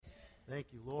Thank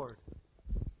you, Lord.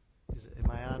 Am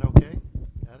I on okay?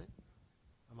 Got it?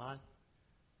 I'm on?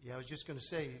 Yeah, I was just going to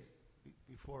say,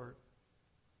 before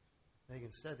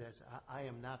Megan said that, I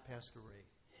am not Pastor Ray.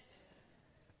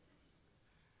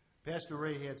 Pastor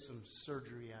Ray had some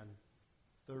surgery on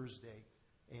Thursday,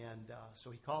 and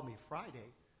so he called me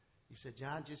Friday. He said,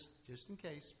 John, just in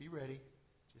case, be ready.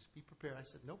 Just be prepared. I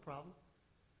said, no problem.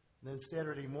 And then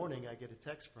Saturday morning, I get a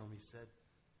text from him. He said,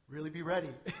 really be ready.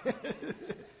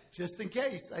 Just in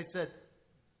case. I said,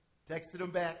 texted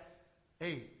him back,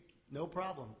 hey, no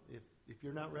problem if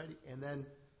you're not ready. And then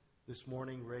this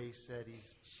morning, Ray said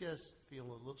he's just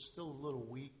feeling still a little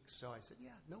weak. So I said, yeah,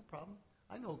 no problem.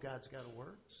 I know God's got a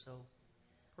word, so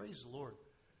praise the Lord.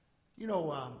 You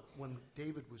know, when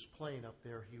David was playing up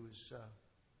there, he was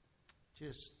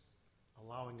just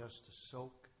allowing us to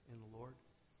soak in the Lord,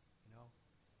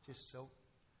 just soak.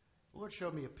 The Lord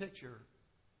showed me a picture.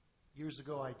 Years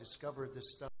ago, I discovered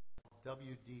this stuff called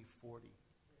WD-40.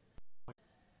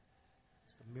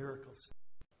 It's the miracle stuff.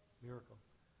 Miracle.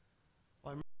 Well,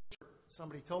 I remember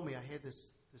somebody told me I had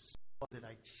this that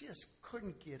I just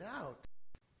couldn't get out.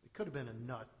 It could have been a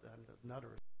nut or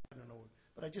I don't know.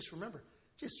 But I just remember,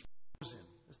 just frozen.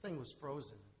 This thing was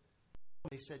frozen.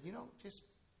 They said, just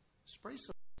spray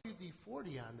some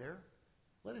WD-40 on there,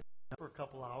 let it sit for a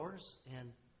couple hours,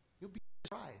 and you'll be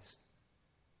surprised.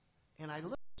 And I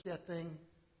looked at that thing,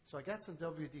 so I got some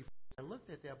WD-40. I looked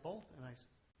at that bolt, and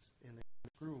the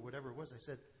screw, whatever it was, I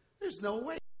said, there's no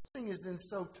way this thing is in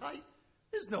so tight.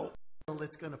 There's no oil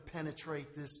that's going to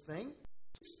penetrate this thing.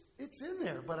 It's in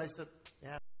there. But I said,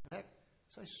 yeah, heck.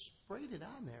 So I sprayed it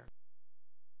on there.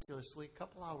 Miraculously, a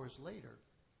couple hours later,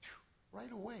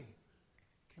 right away,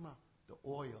 came out the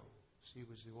oil. See, it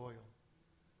was the oil.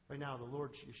 Right now, the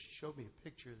Lord showed me a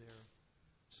picture there.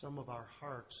 Some of our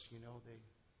hearts, they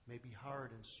may be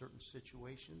hard in certain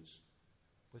situations,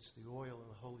 but it's the oil of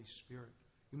the Holy Spirit.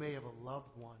 You may have a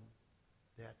loved one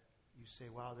that you say,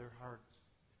 wow, their heart,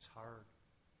 it's hard.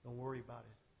 Don't worry about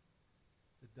it.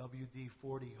 The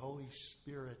WD-40 Holy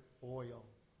Spirit oil.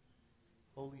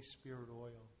 Holy Spirit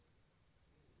oil.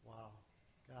 Wow.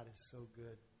 God is so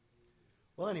good.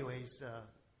 Well, anyways,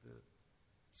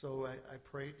 so I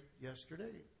prayed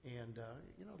yesterday, and,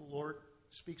 the Lord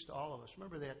speaks to all of us.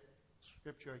 Remember that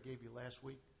scripture I gave you last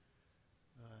week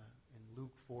in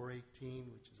Luke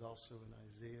 4:18, which is also in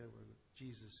Isaiah, where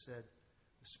Jesus said,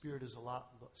 the Spirit of the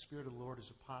Lord is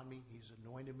upon me. He's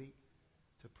anointed me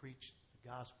to preach the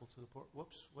gospel to the poor.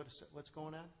 Whoops, what's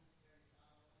going on?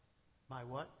 My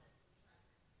what?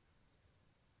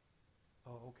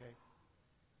 Oh, okay.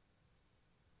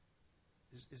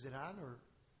 Is it on or?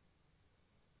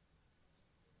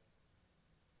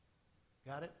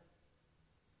 Got it?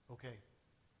 Okay.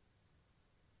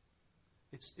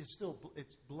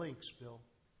 It's blinks, Bill.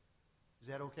 Is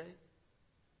that okay?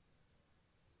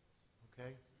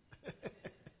 Okay.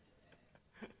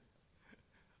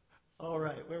 All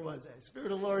right, where was I?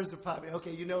 Spirit of the Lord is upon me.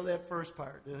 Okay, you know that first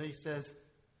part. And he says,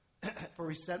 for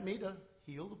he sent me to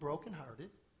heal the brokenhearted,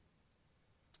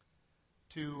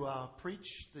 to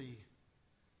preach the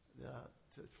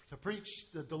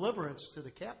deliverance to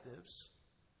the captives,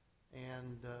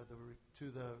 and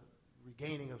to the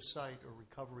regaining of sight or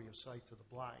recovery of sight to the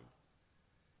blind,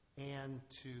 and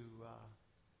to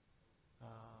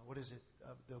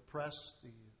the oppressed,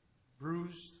 the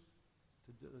bruised,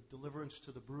 deliverance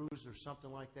to the bruised, or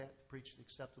something like that, to preach the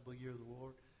acceptable year of the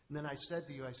Lord. And then I said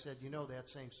to you, that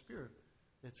same Spirit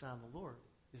that's on the Lord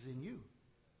is in you.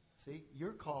 See,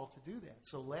 you're called to do that.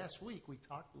 So last week we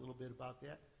talked a little bit about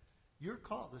that. You're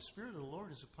called. The Spirit of the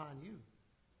Lord is upon you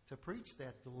to preach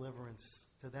that deliverance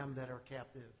to them that are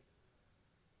captive,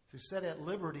 to set at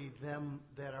liberty them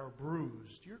that are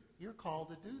bruised. You're called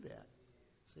to do that.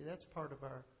 See, that's part of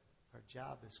our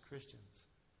job as Christians.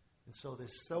 And so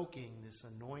this soaking, this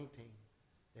anointing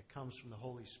that comes from the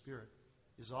Holy Spirit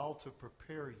is all to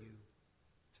prepare you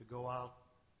to go out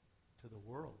to the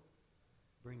world,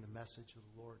 bring the message of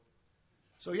the Lord.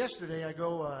 So yesterday I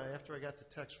go, after I got the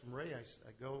text from Ray, I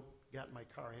got in my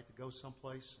car. I had to go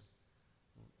someplace.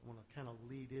 I want to kind of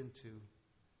lead into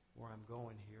where I'm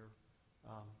going here.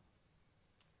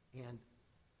 And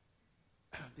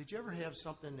did you ever have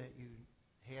something that you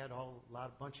had a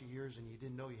bunch of years and you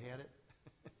didn't know you had it?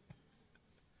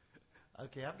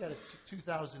 Okay, I've got a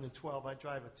 2012. I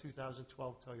drive a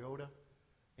 2012 Toyota,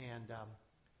 and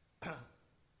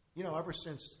ever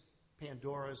since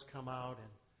Pandora's come out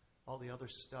and all the other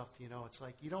stuff, it's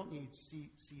like you don't need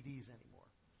CDs anymore.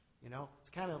 It's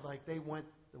kind of like they went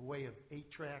the way of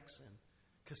 8-tracks and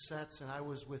cassettes, and I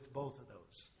was with both of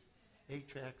those,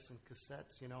 8-tracks and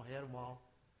cassettes. Had them all,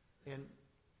 and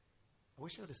I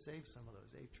wish I would have saved some of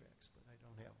those 8-tracks, but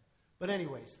don't have them. But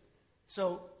anyways,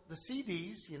 so the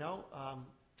CDs,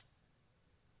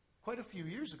 quite a few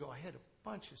years ago, I had a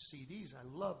bunch of CDs. I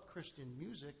loved Christian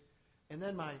music. And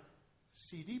then my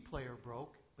CD player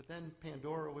broke, but then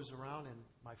Pandora was around and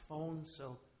my phone,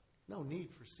 so no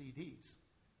need for CDs.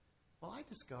 Well, I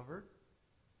discovered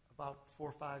about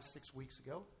 4, 5, 6 weeks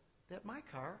ago that my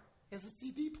car has a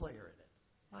CD player in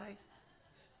it.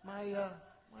 My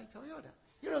Toyota.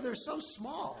 They're so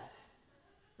small.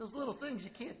 Those little things, you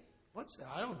can't, what's that?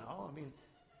 I don't know. I mean,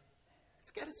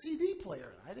 it's got a CD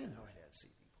player. I didn't know it had a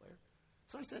CD player.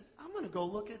 So I said, I'm going to go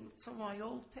look at some of my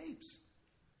old tapes.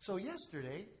 So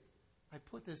yesterday, I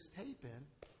put this tape in,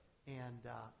 and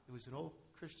it was an old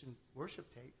Christian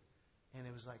worship tape, and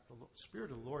it was like the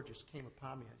Spirit of the Lord just came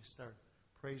upon me. I just started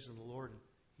praising the Lord, and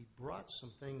He brought some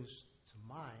things to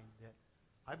mind that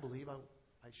I believe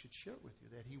I should share with you,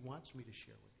 that He wants me to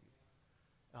share with you.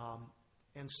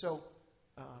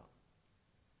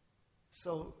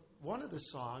 So one of the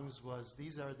songs was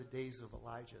 "These Are the Days of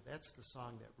Elijah." That's the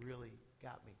song that really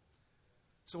got me.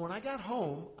 So when I got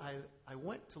home, I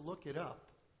went to look it up,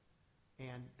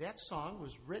 and that song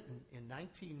was written in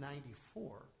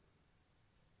 1994.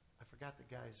 I forgot the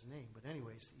guy's name, but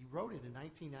anyways, he wrote it in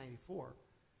 1994,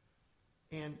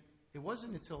 and it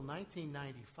wasn't until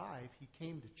 1995 he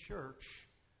came to church,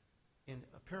 and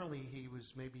apparently he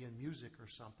was maybe in music or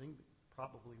something,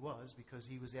 probably was, because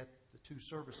he was at the 2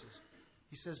 services.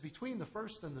 He says, between the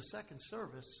first and the second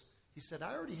service, he said,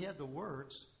 I already had the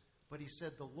words, but he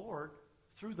said the Lord,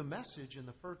 through the message in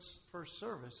the first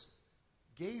service,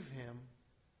 gave him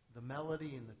the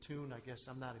melody and the tune. I guess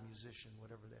I'm not a musician,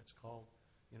 whatever that's called,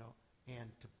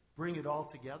 and to bring it all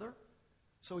together.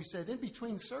 So he said in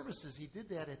between services, he did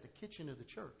that at the kitchen of the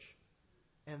church.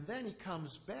 And then he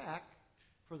comes back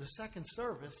for the second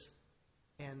service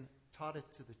and taught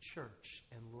it to the church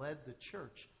and led the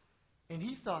church. And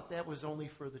he thought that was only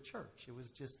for the church. It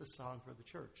was just a song for the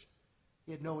church.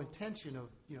 He had no intention of,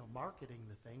 marketing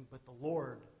the thing, but the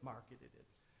Lord marketed it.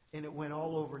 And it went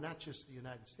all over, not just the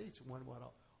United States, it went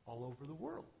all over the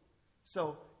world.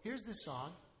 So here's the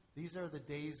song. These are the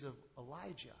days of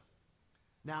Elijah.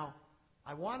 Now,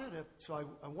 I went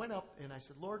up and I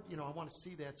said, Lord, I want to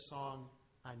see that song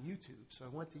on YouTube. So I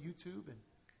went to YouTube, and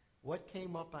what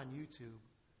came up on YouTube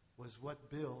was what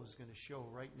Bill is going to show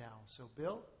right now. So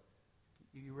Bill,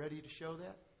 you ready to show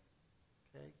that?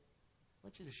 Okay. I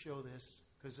want you to show this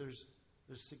because there's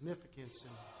significance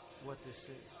in what this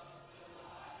is.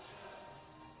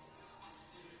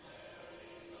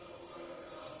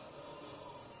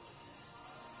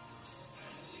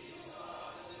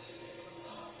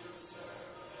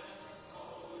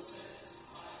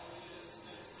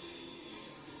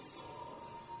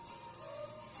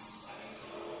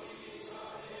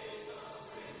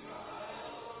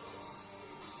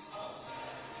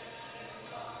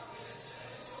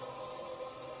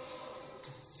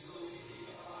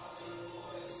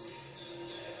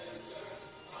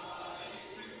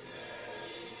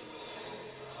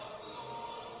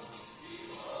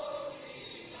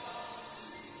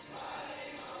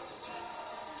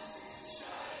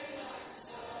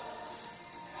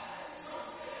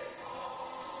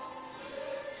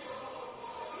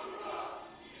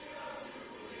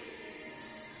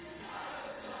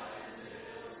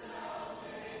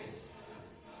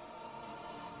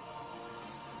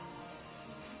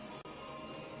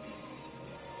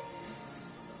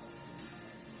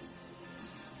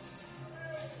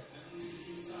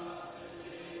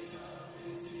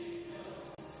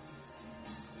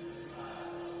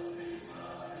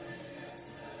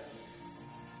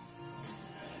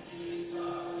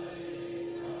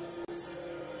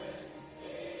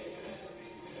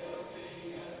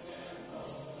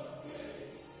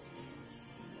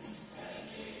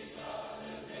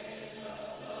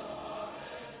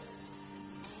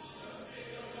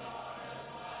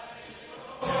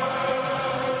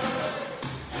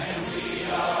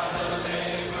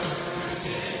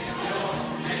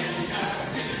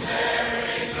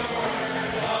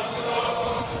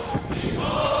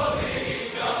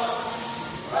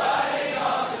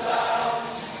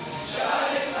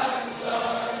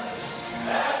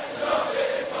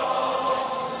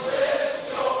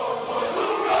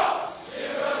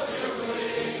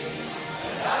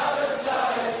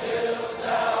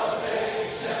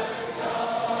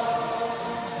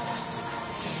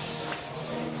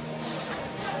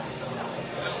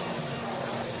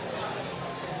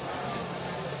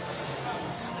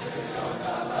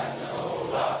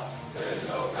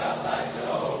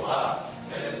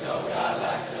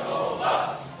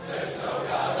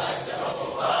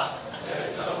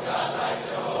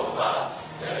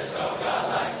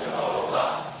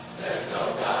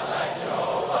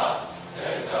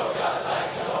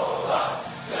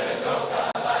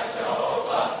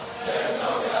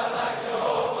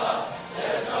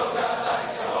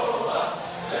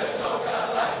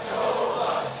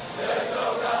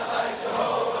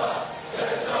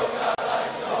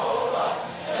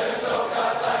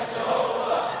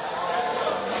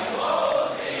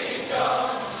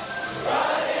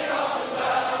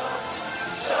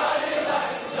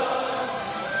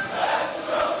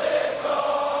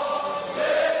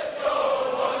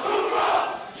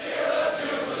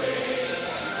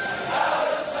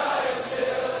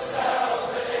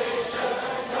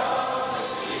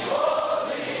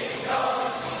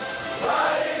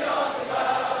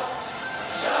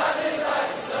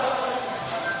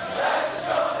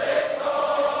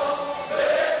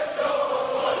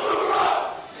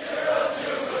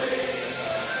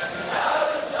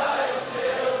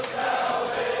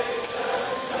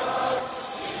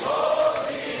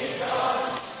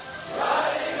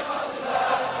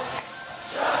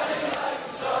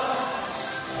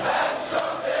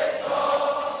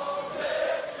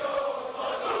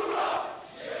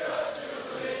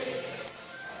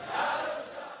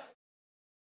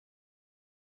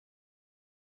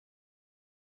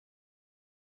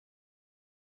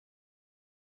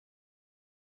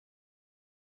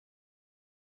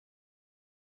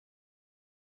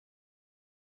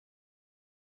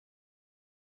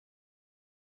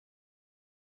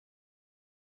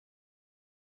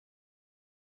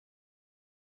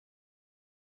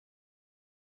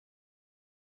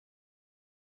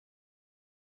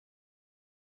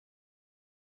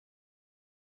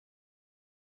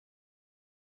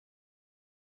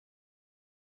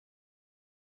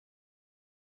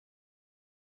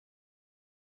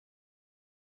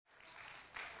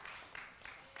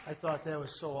 I thought that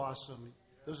was so awesome.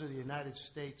 Those are the United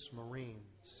States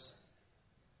Marines.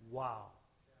 Wow.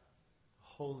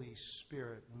 Holy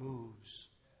Spirit moves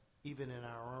even in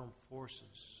our armed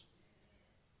forces.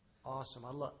 Awesome.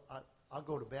 I'll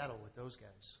go to battle with those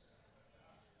guys.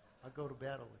 I'll go to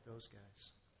battle with those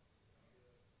guys.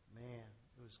 Man,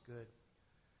 it was good.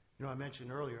 You know, I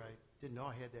mentioned earlier, I didn't know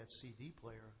I had that CD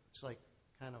player. It's like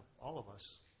kind of all of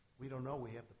us. We don't know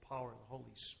we have the power of the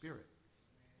Holy Spirit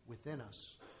within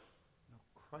us. You know,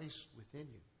 Christ within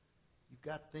you. You've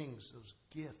got things, those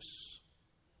gifts.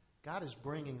 God is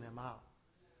bringing them out.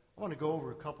 I want to go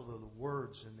over a couple of the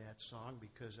words in that song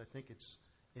because I think it's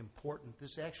important.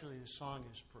 This song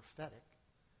is prophetic.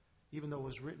 Even though it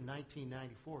was written in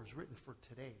 1994, it was written for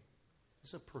today.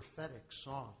 It's a prophetic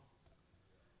song.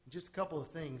 Just a couple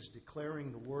of things.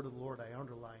 Declaring the word of the Lord, I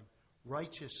underline.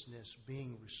 Righteousness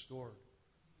being restored.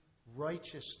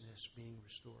 Righteousness being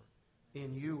restored.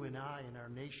 In you and I, in our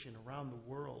nation, around the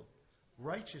world,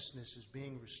 righteousness is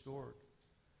being restored.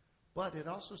 But it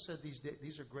also said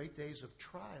these are great days of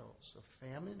trials, of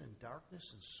famine and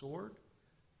darkness and sword.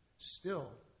 Still,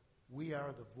 we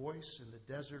are the voice in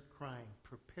the desert crying,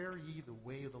 prepare ye the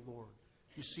way of the Lord.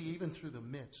 You see, even through the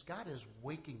midst, God is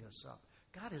waking us up.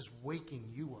 God is waking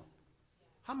you up.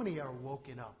 How many are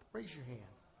woken up? Raise your hand.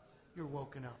 You're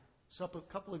woken up. A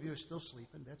couple of you are still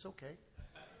sleeping. That's okay.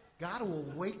 God will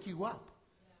wake you up.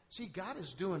 See, God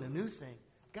is doing a new thing.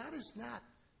 God is not,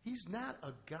 He's not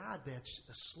a God that's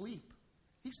asleep.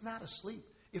 He's not asleep.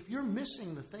 If you're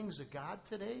missing the things of God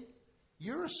today,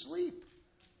 you're asleep.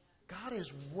 God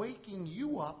is waking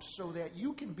you up so that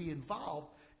you can be involved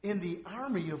in the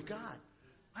army of God.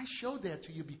 I showed that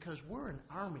to you because we're an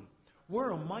army.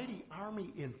 We're a mighty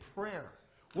army in prayer.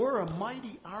 We're a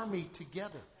mighty army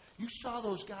together. You saw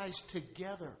those guys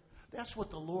together. That's what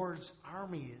the Lord's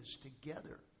army is,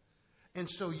 together. And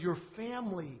so your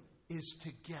family is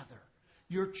together.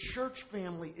 Your church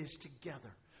family is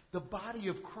together. The body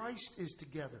of Christ is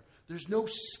together. There's no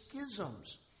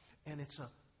schisms. And it's a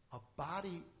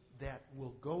body that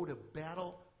will go to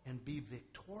battle and be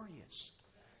victorious.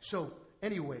 So,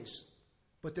 anyways,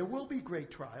 but there will be great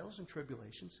trials and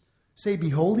tribulations. Say,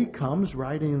 behold, he comes,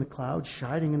 riding in the clouds,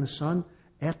 shining in the sun,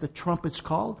 at the trumpet's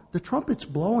call. The trumpet's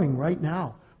blowing right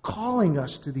now, calling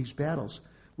us to these battles.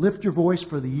 Lift your voice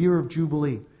for the year of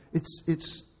Jubilee.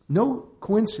 It's no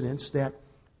coincidence that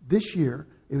this year,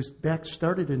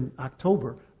 started in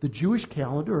October, the Jewish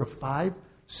calendar of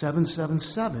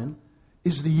 5777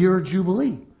 is the year of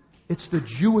Jubilee. It's the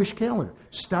Jewish calendar.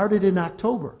 Started in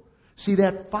October. See,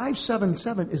 that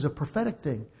 577 is a prophetic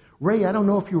thing. Ray, I don't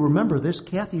know if you remember this.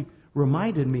 Kathy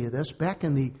reminded me of this back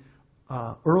in the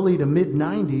early to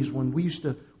mid-90s when we used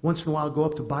to once in a while go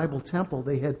up to Bible Temple.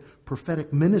 They had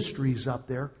prophetic ministries up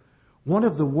there. One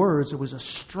of the words, it was a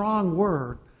strong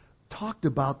word, talked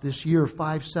about this year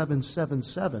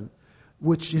 5777,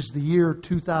 which is the year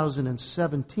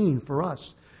 2017 for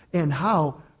us, and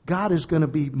how God is going to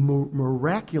be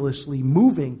miraculously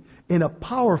moving in a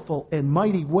powerful and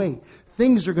mighty way.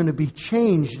 Things are going to be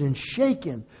changed and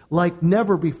shaken like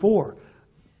never before.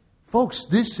 Folks,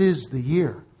 this is the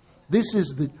year.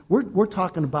 We're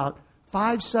talking about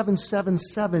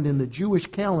 5777 in the Jewish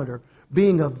calendar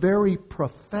being a very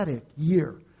prophetic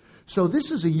year. So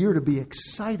this is a year to be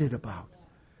excited about.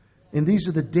 And these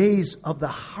are the days of the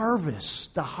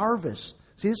harvest. The harvest.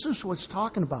 See, this is what it's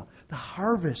talking about. The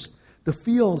harvest. The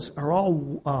fields are all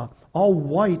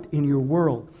white in your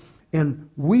world. And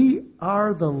we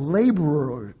are the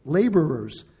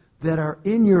laborers that are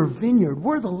in your vineyard.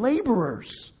 We're the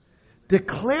laborers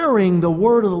declaring the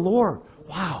word of the Lord.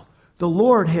 Wow. The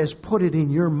Lord has put it in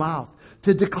your mouth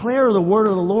to declare the word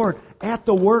of the Lord at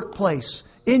the workplace,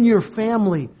 in your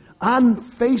family, on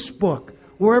Facebook,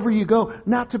 wherever you go.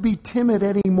 Not to be timid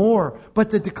anymore, but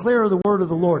to declare the word of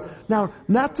the Lord. Now,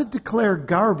 not to declare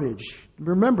garbage.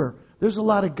 Remember, there's a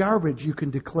lot of garbage you can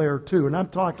declare too. And I'm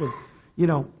talking,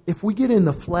 if we get in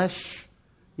the flesh,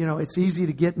 it's easy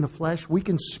to get in the flesh. We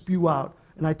can spew out,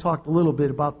 and I talked a little bit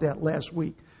about that last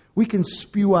week. We can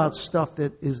spew out stuff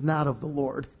that is not of the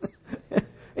Lord.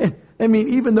 And,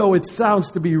 even though it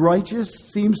seems to be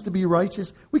righteous,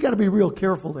 we got to be real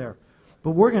careful there.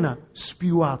 But we're going to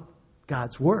spew out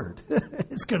God's word.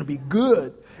 It's going to be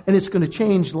good, and it's going to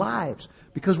change lives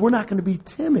because we're not going to be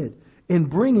timid in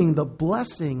bringing the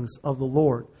blessings of the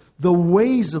Lord, the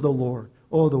ways of the Lord.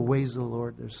 Oh, the ways of the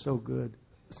Lord, they're so good.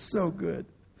 So good.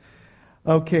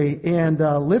 Okay, and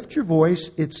lift your voice.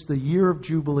 It's the year of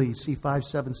Jubilee. See,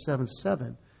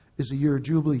 5777 is the year of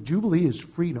Jubilee. Jubilee is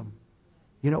freedom.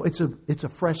 It's a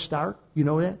fresh start. You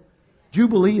know that?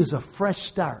 Jubilee is a fresh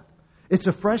start. It's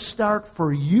a fresh start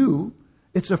for you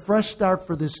It's a fresh start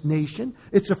for this nation.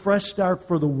 It's a fresh start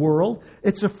for the world.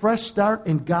 It's a fresh start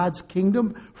in God's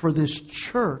kingdom for this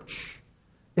church.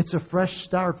 It's a fresh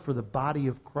start for the body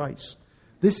of Christ.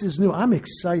 This is new. I'm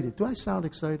excited. Do I sound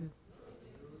excited?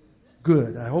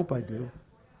 Good. I hope I do.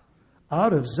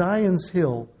 Out of Zion's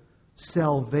hill,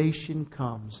 salvation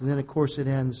comes. And then, of course, it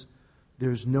ends,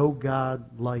 there's no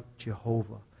God like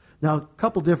Jehovah. Now, a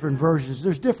couple different versions.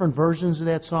 There's different versions of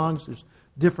that song. There's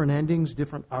different endings,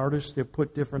 different artists that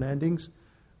put different endings.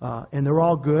 And they're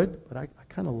all good, but I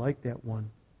kind of like that one.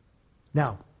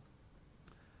 Now,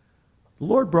 the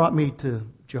Lord brought me to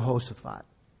Jehoshaphat.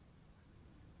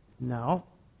 Now,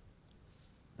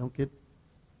 don't get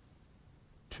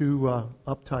too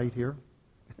uptight here.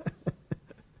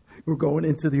 We're going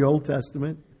into the Old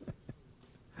Testament.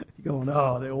 You're going,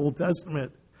 oh, the Old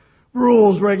Testament.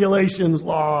 Rules, regulations,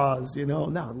 laws, you know.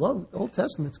 No, I love the Old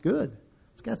Testament's good.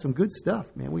 It's got some good stuff,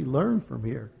 man. We learn from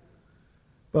here.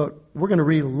 But we're going to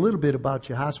read a little bit about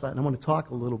Jehoshaphat, and I'm going to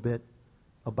talk a little bit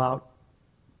about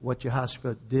what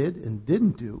Jehoshaphat did and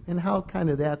didn't do, and how kind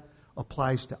of that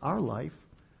applies to our life,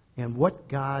 and what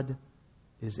God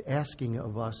is asking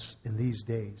of us in these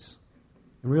days.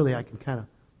 And really, I can kind of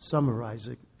summarize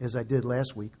it as I did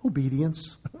last week.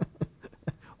 Obedience.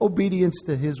 Obedience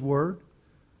to His Word.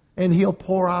 And He'll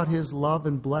pour out His love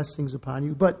and blessings upon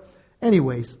you. But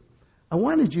anyways, I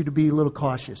wanted you to be a little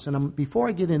cautious. And before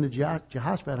I get into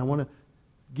Jehoshaphat, I want to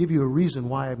give you a reason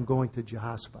why I'm going to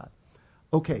Jehoshaphat.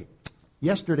 Okay,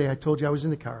 yesterday I told you I was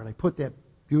in the car and I put that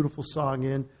beautiful song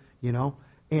in, you know.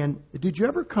 And did you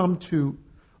ever come to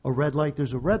a red light?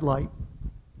 There's a red light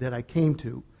that I came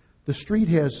to. The street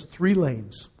has 3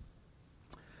 lanes.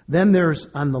 Then there's,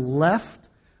 on the left,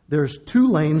 there's 2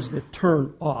 lanes that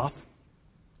turn off,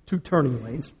 2 turning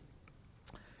lanes.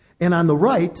 And on the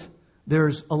right,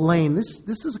 there's a lane. This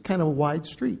is a kind of a wide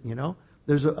street, you know.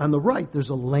 On the right, there's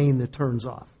a lane that turns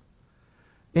off.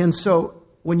 And so,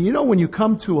 when you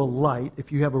come to a light,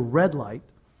 if you have a red light,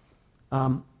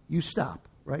 you stop,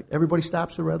 right? Everybody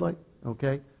stops at a red light,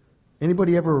 okay?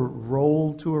 Anybody ever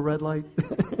roll to a red light?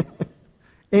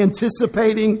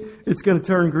 Anticipating it's going to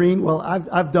turn green? Well,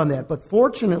 I've done that. But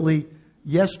fortunately,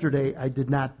 yesterday I did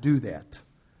not do that.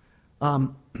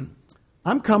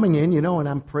 I'm coming in, you know, and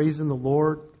I'm praising the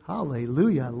Lord.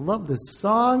 Hallelujah. I love this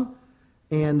song.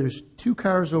 And there's 2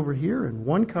 cars over here and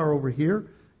 1 car over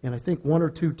here. And I think 1 or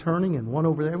 2 turning and 1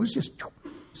 over there. It was just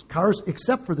cars,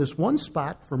 except for this one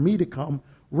spot for me to come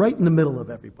right in the middle of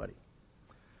everybody.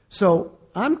 So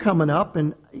I'm coming up,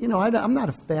 and, you know, I'm not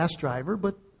a fast driver,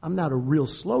 but I'm not a real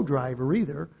slow driver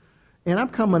either. And I'm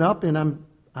coming up, and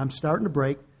I'm starting to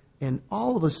brake, and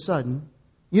all of a sudden,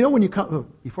 you know, when you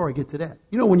come, before I get to that,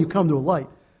 you know, when you come to a light,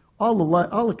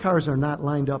 all the cars are not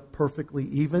lined up perfectly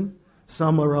even.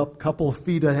 Some are up a couple of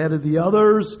feet ahead of the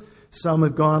others. Some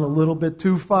have gone a little bit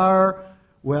too far.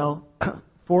 Well,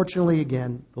 fortunately,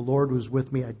 again, the Lord was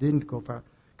with me. I didn't go far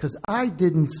because I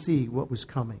didn't see what was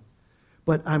coming.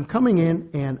 But I'm coming in,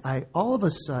 and I all of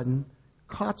a sudden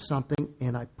caught something,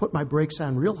 and I put my brakes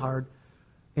on real hard,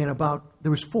 and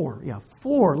there was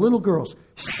 4 little girls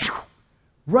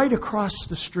right across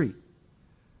the street.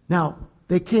 Now,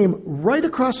 they came right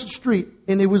across the street,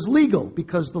 and it was legal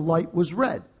because the light was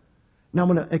red. Now,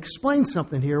 I'm going to explain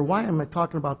something here. Why am I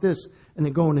talking about this and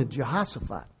then going to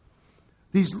Jehoshaphat?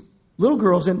 These little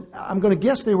girls, and I'm going to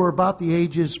guess they were about the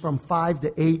ages from 5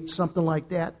 to 8, something like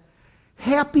that.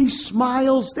 Happy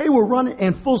smiles. They were running,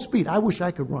 and full speed. I wish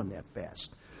I could run that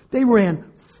fast. They ran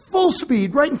full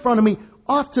speed right in front of me,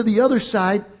 off to the other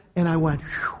side, and I went,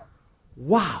 whew,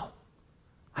 wow.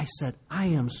 I said, I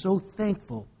am so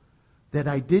thankful that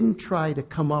I didn't try to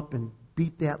come up and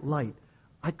beat that light.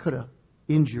 I could have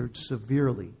injured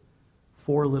severely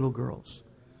 4 little girls.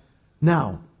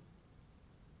 Now,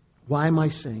 why am I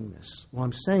saying this? Well,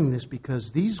 I'm saying this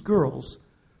because these girls,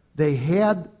 they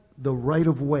had the right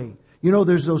of way. You know,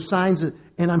 there's those signs that,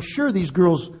 and I'm sure these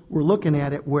girls were looking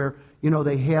at it where, you know,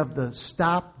 they have the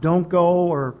stop, don't go,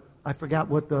 or I forgot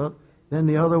then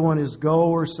the other one is go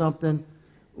or something.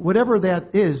 Whatever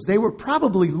that is, they were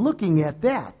probably looking at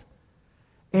that.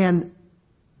 And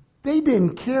they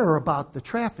didn't care about the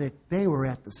traffic. They were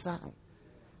at the sign.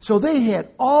 So they had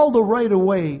all the right of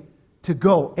way to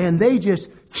go, and they just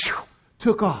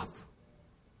took off.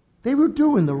 They were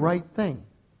doing the right thing.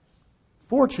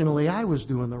 Fortunately, I was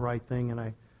doing the right thing, and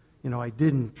I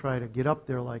didn't try to get up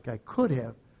there like I could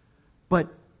have. But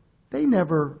they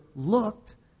never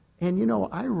looked, and, you know,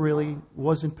 I really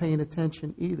wasn't paying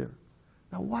attention either.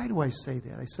 Now, why do I say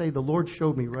that? I say the Lord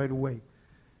showed me right away.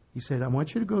 He said, I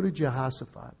want you to go to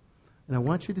Jehoshaphat, and I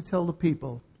want you to tell the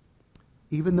people,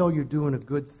 even though you're doing a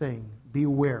good thing, be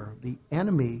aware. The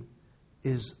enemy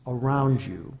is around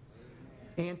you,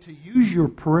 and to use your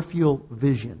peripheral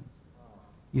vision.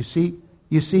 You see,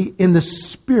 in the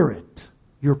Spirit,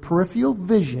 your peripheral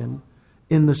vision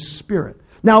in the Spirit.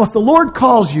 Now, if the Lord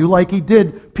calls you, like He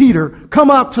did Peter,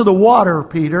 come out to the water,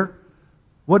 Peter.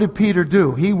 What did Peter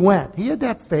do? He went. He had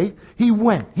that faith. He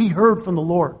went. He heard from the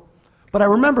Lord. But I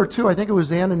remember, too, I think it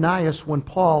was Ananias when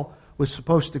Paul was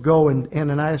supposed to go, and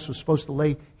Ananias was supposed to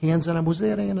lay hands on him. Was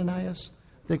that Ananias?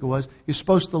 I think it was. You're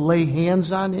supposed to lay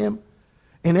hands on him.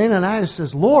 And Ananias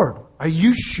says, Lord, are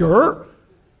you sure?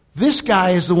 This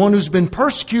guy is the one who's been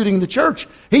persecuting the church.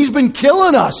 He's been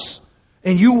killing us.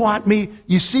 And you want me?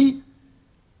 You see,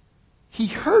 he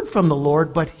heard from the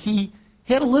Lord, but he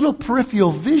had a little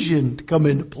peripheral vision to come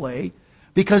into play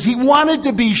because he wanted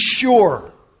to be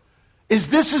sure. If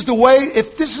this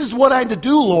is what I'm to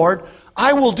do, Lord,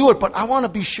 I will do it. But I want to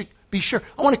be sure.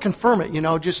 I want to confirm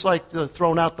it, just like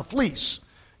throwing out the fleece.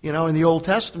 In the Old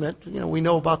Testament, we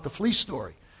know about the fleece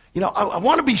story. I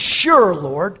want to be sure,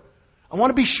 Lord. I want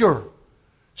to be sure.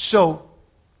 So,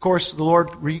 of course, the Lord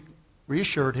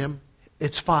reassured him.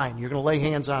 It's fine. You're going to lay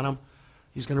hands on him.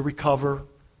 He's going to recover.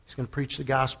 He's going to preach the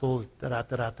gospel.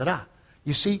 Da-da-da-da-da-da.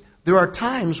 You see, there are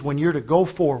times when you're to go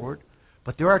forward,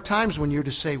 but there are times when you're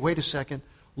to say, wait a second,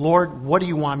 Lord, what do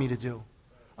you want me to do?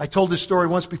 I told this story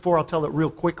once before. I'll tell it real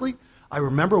quickly. I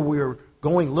remember we were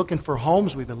going looking for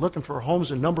homes. We've been looking for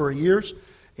homes a number of years.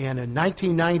 And in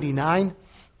 1999,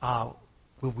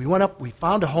 we went up, we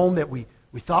found a home that we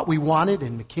thought we wanted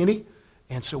in McKinney.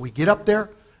 And so we get up there,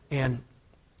 and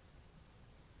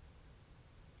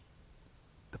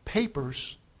the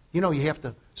papers, you have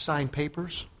to sign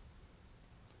papers.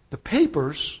 The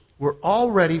papers were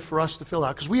all ready for us to fill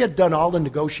out because we had done all the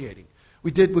negotiating.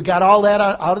 We got all that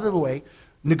out of the way,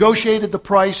 negotiated the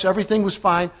price, everything was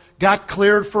fine, got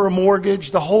cleared for a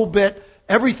mortgage, the whole bit,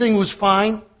 everything was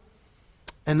fine.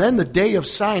 And then the day of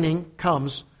signing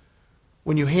comes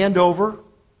when you hand over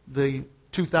the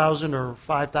 $2,000 or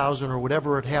 $5,000 or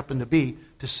whatever it happened to be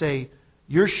to say,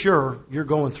 you're sure you're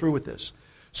going through with this.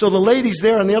 So the lady's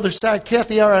there on the other side,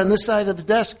 Kathy are on this side of the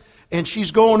desk, and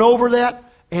she's going over that.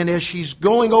 And as she's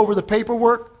going over the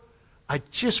paperwork, I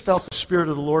just felt the Spirit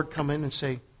of the Lord come in and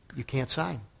say, you can't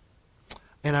sign.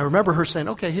 And I remember her saying,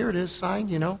 okay, here it is, sign,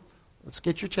 let's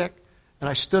get your check. And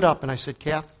I stood up and I said,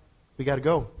 Kath, we got to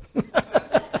go.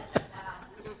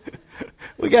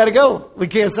 We got to go. We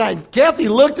can't sign. Kathy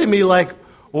looked at me like,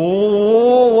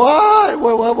 oh,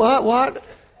 what?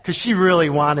 Because she really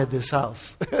wanted this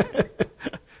house.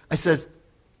 I said,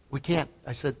 we can't.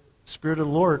 I said, Spirit of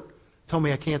the Lord told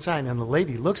me I can't sign. And the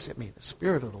lady looks at me, the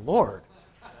Spirit of the Lord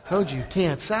told you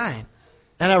you sign.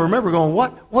 And I remember going,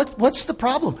 what's the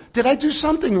problem? Did I do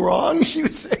something wrong? She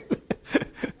was saying,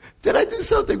 did I do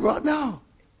something wrong? No,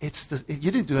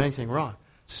 you didn't do anything wrong.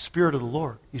 It's the Spirit of the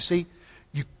Lord. You see,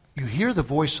 you hear the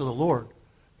voice of the Lord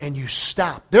and you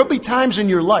stop. There'll be times in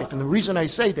your life, and the reason I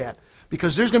say that,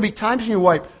 because there's going to be times in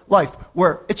your life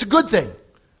where it's a good thing.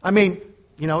 I mean,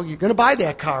 you're going to buy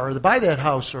that car or buy that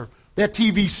house or that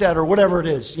TV set or whatever it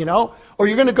is, Or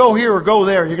you're going to go here or go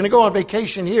there. You're going to go on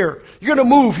vacation here. You're going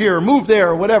to move here or move there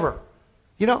or whatever.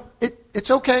 It's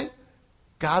okay.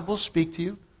 God will speak to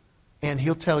you and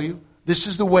He'll tell you, this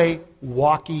is the way,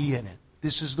 walk ye in it.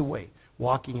 This is the way,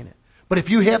 walk ye in it. But if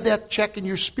you have that check in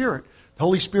your spirit, the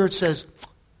Holy Spirit says,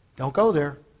 don't go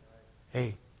there.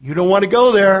 Hey, you don't want to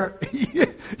go there.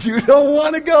 You don't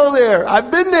want to go there.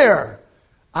 I've been there.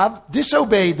 I've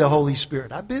disobeyed the Holy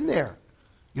Spirit. I've been there.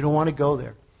 You don't want to go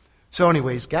there. So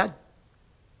anyways, God,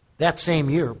 that same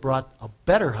year, brought a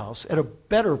better house at a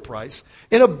better price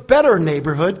in a better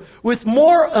neighborhood with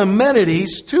more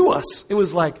amenities to us. It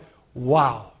was like,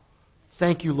 wow,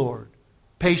 thank you, Lord.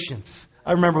 Patience.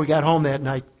 I remember we got home that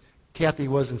night. Kathy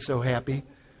wasn't so happy.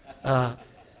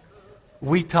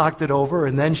 We talked it over,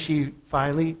 and then she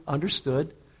finally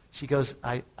understood. She goes,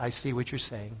 I see what you're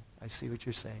saying. I see what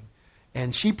you're saying.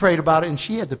 And she prayed about it, and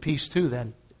she had the peace too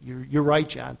then. You're right,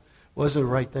 John. It wasn't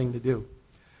the right thing to do.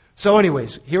 So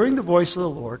anyways, hearing the voice of the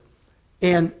Lord.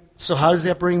 And so how does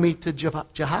that bring me to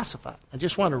Jehoshaphat? I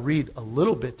just want to read a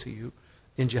little bit to you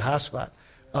in Jehoshaphat.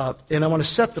 And I want to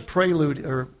set the prelude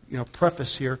or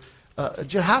preface here.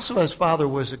 Jehoshaphat's father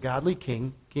was a godly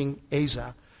king, King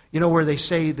Asa. Where they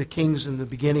say the kings in the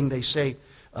beginning, they say,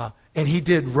 and he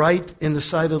did right in the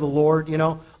sight of the Lord.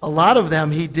 A lot of them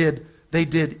they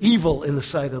did evil in the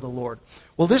sight of the Lord.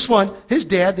 Well, this one, his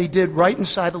dad, they did right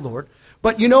inside the Lord.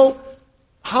 But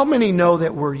how many know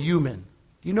that we're human?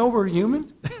 Do you know we're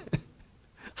human?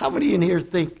 How many in here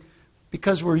think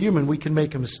because we're human we can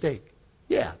make a mistake?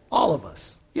 Yeah, all of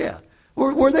us. Yeah,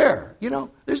 we're there.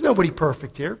 There's nobody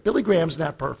perfect here. Billy Graham's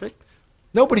not perfect.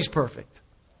 Nobody's perfect.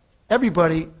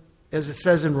 everybody, as it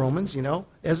says in Romans,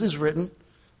 as is written,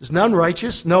 there's none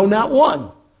righteous, no, not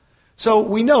one. So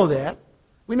we know that.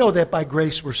 We know that by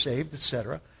grace we're saved,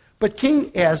 etc. But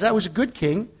King Asa was a good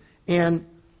king, and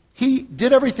he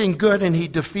did everything good, and he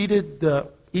defeated the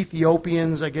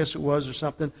Ethiopians, I guess it was, or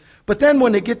something. But then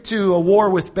when they get to a war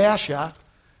with Baasha,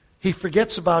 he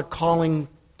forgets about calling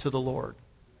to the Lord.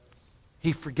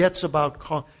 He forgets about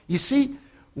calling. You see,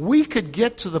 we could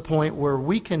get to the point where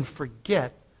we can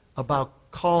forget about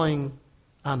calling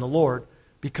on the Lord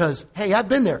because, hey, I've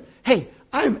been there. Hey,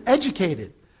 I'm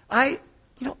educated. I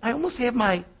almost have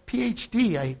my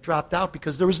PhD. I dropped out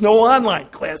because there was no online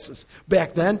classes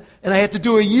back then, and I had to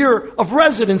do a year of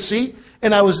residency,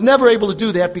 and I was never able to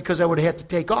do that because I would have had to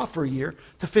take off for a year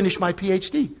to finish my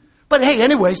PhD. But hey,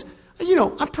 anyways,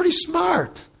 I'm pretty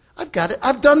smart. I've got it.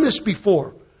 I've done this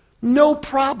before. No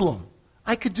problem.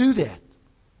 I could do that.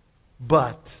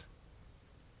 But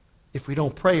if we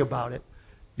don't pray about it,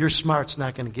 your smart's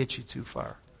not going to get you too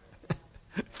far.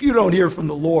 If you don't hear from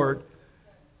the Lord,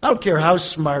 I don't care how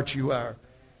smart you are,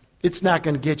 it's not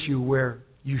going to get you where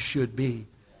you should be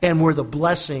and where the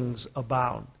blessings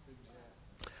abound.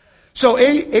 So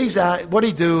Asa, what did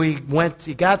he do?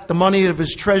 He got the money of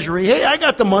his treasury. Hey, I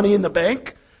got the money in the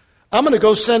bank. I'm going to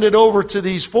go send it over to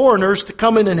these foreigners to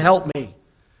come in and help me.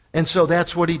 And so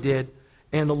that's what he did.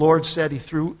 And the Lord said,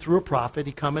 through a prophet,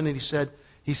 he come in and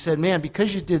he said, man,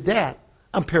 because you did that,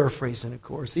 I'm paraphrasing, of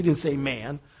course. He didn't say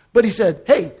man, but he said,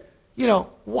 hey,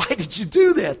 why did you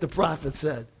do that? The prophet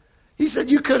said. He said,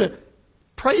 you could have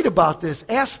prayed about this,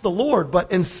 asked the Lord,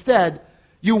 but instead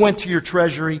you went to your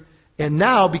treasury, and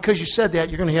now because you said that,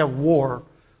 you're going to have war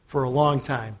for a long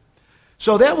time.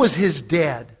 So that was his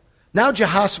dad. Now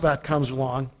Jehoshaphat comes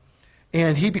along,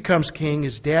 and he becomes king.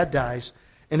 His dad dies.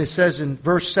 And it says in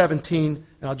verse 17,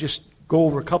 and I'll just go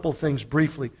over a couple of things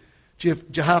briefly.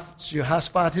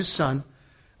 Jehoshaphat, his son,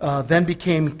 then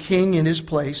became king in his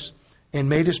place and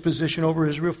made his position over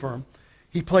Israel firm.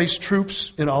 He placed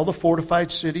troops in all the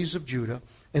fortified cities of Judah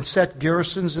and set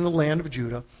garrisons in the land of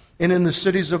Judah and in the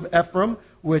cities of Ephraim,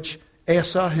 which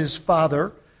Asa, his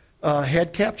father,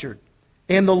 had captured.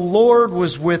 And the Lord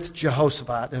was with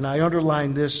Jehoshaphat, and I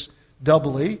underline this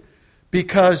doubly,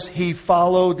 because he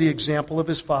followed the example of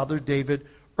his father David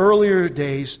earlier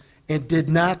days and did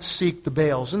not seek the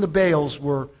Baals. And the Baals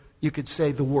were, you could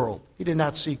say, the world. He did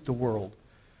not seek the world.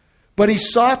 But he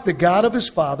sought the God of his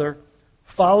father,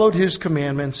 followed his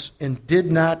commandments, and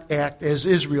did not act as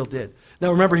Israel did.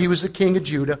 Now remember, he was the king of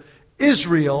Judah.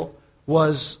 Israel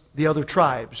was the other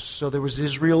tribes. So there was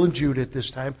Israel and Judah at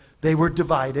this time. They were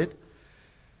divided.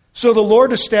 So the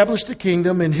Lord established the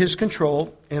kingdom in his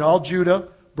control, and all Judah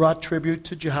brought tribute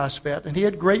to Jehoshaphat, and he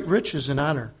had great riches and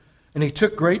honor. And he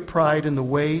took great pride in the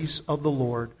ways of the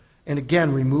Lord, and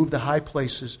again removed the high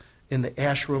places in the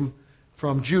Asherim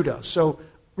from Judah. So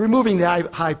removing the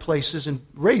high places, and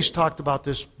Ray's talked about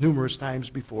this numerous times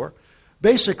before,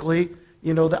 basically,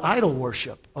 the idol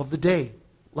worship of the day.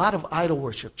 A lot of idol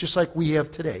worship, just like we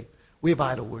have today. We have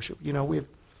idol worship. We have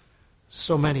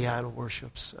so many idol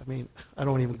worships. I mean, I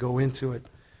don't even go into it.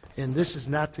 And this is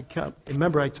not to count.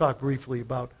 Remember, I talked briefly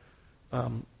about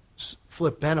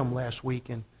Flip Benham last week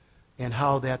and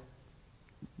how that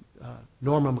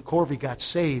Norma McCorvey got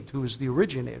saved, who is the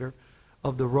originator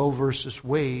of the Roe versus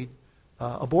Wade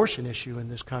abortion issue in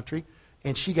this country.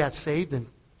 And she got saved and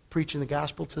preaching the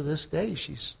gospel to this day.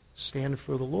 She's standing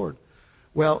for the Lord.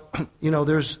 Well,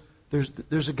 there's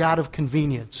a God of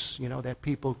convenience, that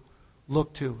people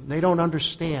look to. And they don't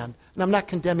understand. And I'm not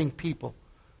condemning people.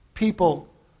 People,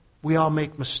 we all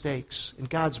make mistakes, and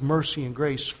God's mercy and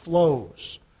grace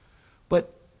flows.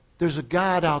 But there's a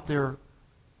God out there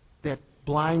that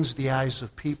blinds the eyes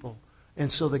of people.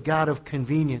 And so the God of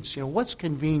convenience, what's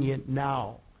convenient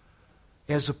now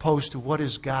as opposed to what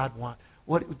does God want?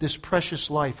 What this precious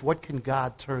life, what can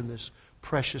God turn this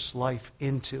precious life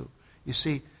into? You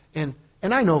see, and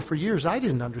I know for years I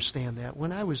didn't understand that.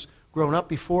 When I was growing up,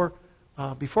 before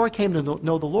I came to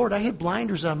know the Lord, I had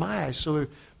blinders on my eyes. So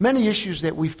many issues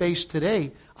that we face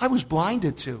today, I was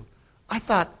blinded to. I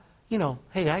thought,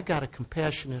 hey, I got a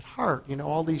compassionate heart.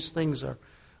 All these things are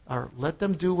let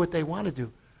them do what they want to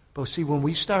do. But see, when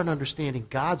we start understanding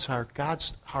God's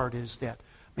heart is that,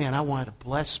 man, I want to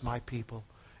bless my people.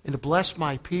 And to bless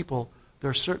my people,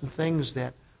 there are certain things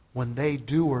that when they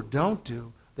do or don't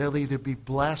do, they'll either be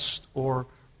blessed or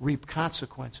reap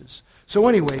consequences. So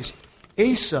anyways,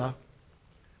 Asa,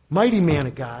 mighty man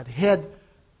of God, had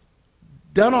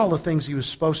done all the things he was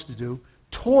supposed to do,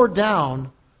 tore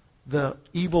down the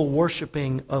evil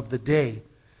worshiping of the day.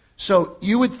 So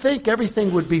you would think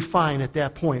everything would be fine at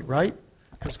that point, right?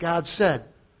 Because God said,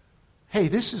 hey,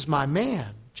 this is my man,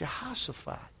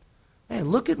 Jehoshaphat. Man,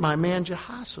 look at my man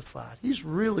Jehoshaphat. He's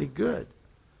really good.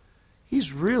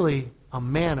 He's really a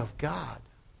man of God.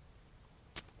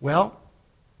 Well,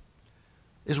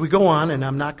 as we go on, and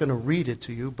I'm not going to read it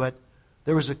to you, but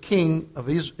there was a king of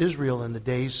Israel in the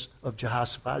days of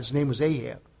Jehoshaphat. His name was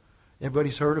Ahab.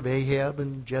 Everybody's heard of Ahab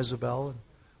and Jezebel and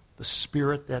the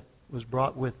spirit that was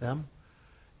brought with them.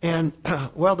 And,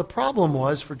 well, the problem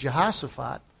was for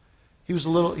Jehoshaphat,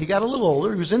 he got a little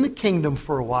older. He was in the kingdom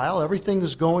for a while. Everything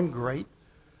was going great.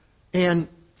 And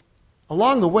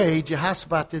along the way,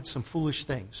 Jehoshaphat did some foolish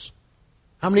things.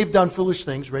 How many have done foolish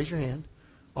things? Raise your hand.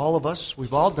 All of us,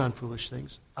 we've all done foolish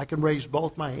things. I can raise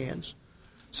both my hands.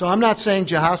 So I'm not saying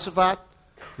Jehoshaphat,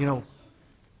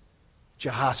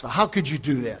 Jehoshaphat, how could you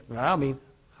do that? Well, I mean,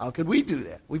 how could we do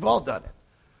that? We've all done it.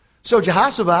 So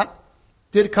Jehoshaphat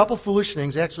did a couple foolish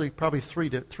things, actually probably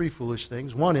three foolish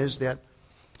things. One is that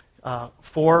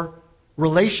for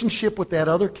relationship with that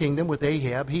other kingdom, with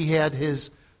Ahab, he had his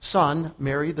son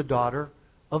marry the daughter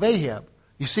of Ahab.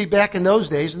 You see, back in those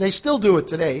days, and they still do it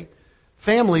today,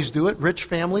 families do it, rich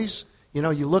families. You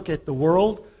look at the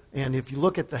world, and if you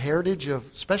look at the heritage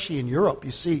of, especially in Europe,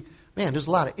 you see, man, there's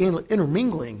a lot of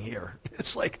intermingling here.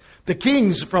 It's like the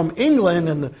kings from England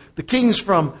and the kings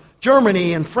from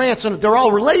Germany and France, and they're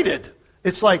all related.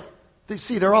 It's like,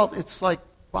 it's like,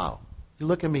 wow, you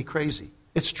look at me crazy.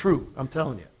 It's true, I'm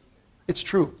telling you. It's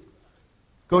true.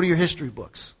 Go to your history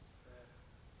books.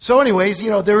 So anyways,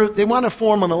 they want to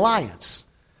form an alliance.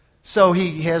 So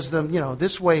he has them,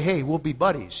 this way, hey, we'll be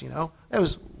buddies, That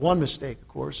was one mistake, of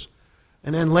course.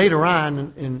 And then later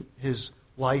on in his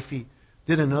life, he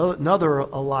did another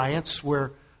alliance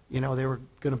where, they were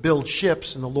going to build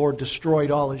ships, and the Lord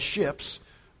destroyed all his ships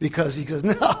because he goes,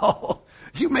 no,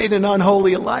 you made an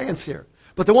unholy alliance here.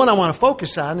 But the one I want to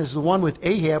focus on is the one with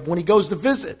Ahab when he goes to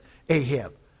visit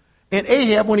Ahab. And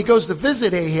Ahab, when he goes to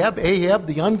visit Ahab,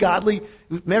 the ungodly,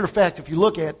 matter of fact, if you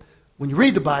look at, when you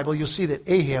read the Bible, you'll see that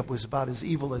Ahab was about as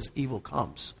evil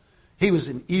comes. He was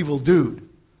an evil dude.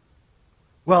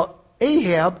 Well,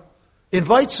 Ahab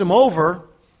invites him over,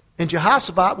 and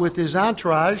Jehoshaphat with his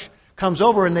entourage comes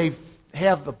over, and they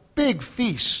have a big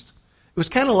feast. It was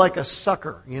kind of like a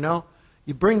sucker,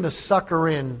 You bring the sucker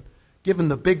in, give him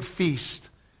the big feast,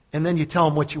 and then you tell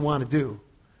him what you want to do,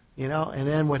 And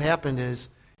then what happened is,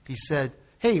 he said,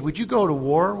 hey, would you go to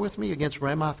war with me against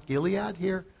Ramoth Gilead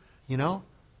here?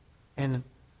 And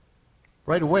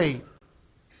right away,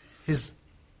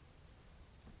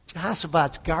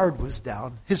 Jehoshaphat's guard was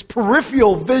down. His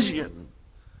peripheral vision,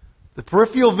 the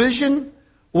peripheral vision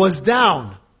was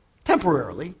down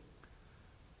temporarily.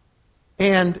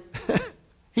 And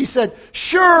he said,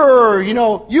 sure,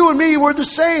 you and me, we're the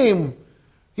same.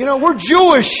 We're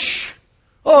Jewish.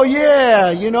 Oh,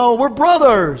 yeah, we're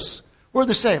brothers. We're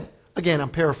the same. Again, I'm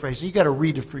paraphrasing. You got to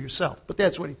read it for yourself. But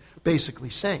that's what he's basically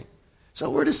saying. So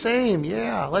we're the same.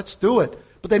 Yeah, let's do it.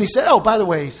 But then he said, oh, by the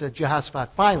way, he said,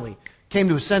 Jehoshaphat finally came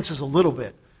to his senses a little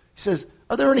bit. He says,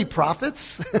 are there any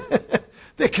prophets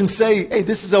that can say, hey,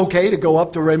 this is okay to go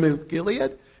up to Ramoth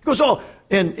Gilead? He goes, oh,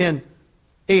 and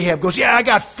Ahab goes, yeah, I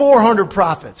got 400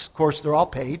 prophets. Of course, they're all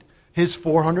paid. His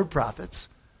 400 prophets.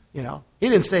 He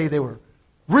didn't say they were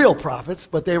real prophets,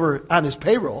 but they were on his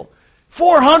payroll.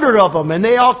 400 of them, and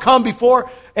they all come before,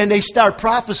 and they start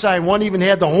prophesying. One even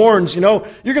had the horns, you're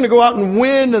going to go out and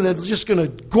win, and they're just going to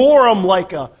gore them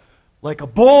like a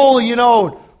bull,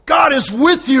 God is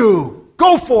with you.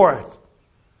 Go for it.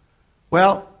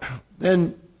 Well,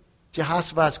 then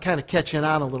Jehoshaphat's kind of catching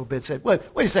on a little bit, said, wait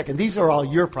a second, these are all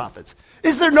your prophets.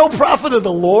 Is there no prophet of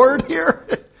the Lord here?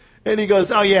 And he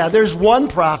goes, oh yeah, there's one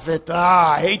prophet.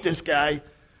 I hate this guy.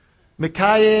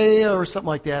 Micaiah or something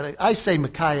like that. I say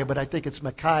Micaiah, but I think it's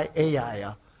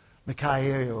Micaiah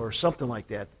or something like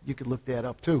that. You could look that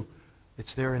up too.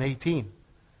 It's there in 18.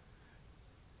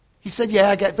 He said,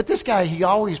 yeah, but this guy, he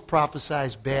always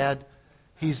prophesies bad.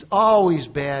 He's always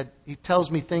bad. He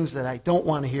tells me things that I don't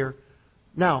want to hear.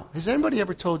 Now, has anybody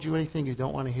ever told you anything you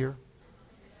don't want to hear?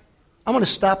 I'm going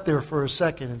to stop there for a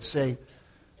second and say,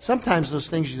 sometimes those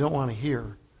things you don't want to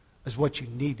hear is what you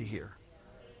need to hear.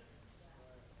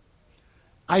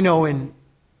 I know in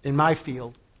my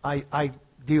field, I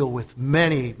deal with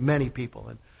many, many people.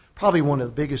 And probably one of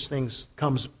the biggest things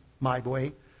comes my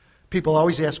way. People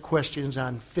always ask questions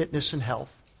on fitness and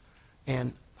health.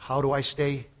 And how do I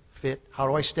stay fit? How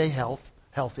do I stay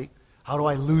healthy? How do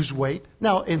I lose weight?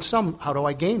 Now, in some, how do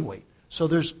I gain weight? So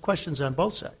there's questions on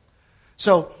both sides.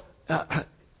 So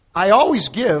I always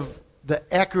give the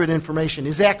accurate information,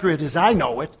 as accurate as I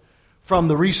know it, from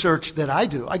the research that I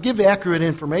do. I give accurate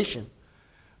information.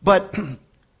 But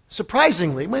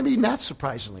surprisingly, maybe not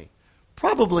surprisingly,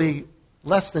 probably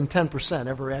less than 10%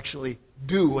 ever actually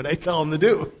do what I tell them to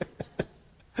do.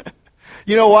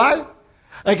 You know why?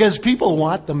 Because people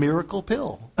want the miracle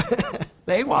pill.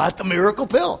 They want the miracle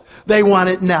pill. They want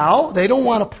it now. They don't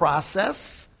want a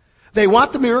process. They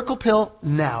want the miracle pill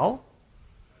now.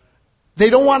 They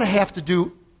don't want to have to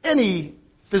do any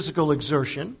physical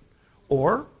exertion,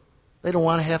 or they don't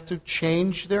want to have to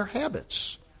change their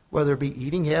habits, whether it be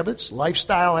eating habits,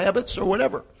 lifestyle habits, or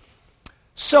whatever.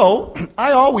 So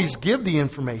I always give the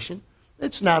information.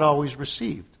 It's not always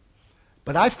received.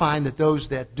 But I find that those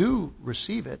that do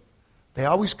receive it, they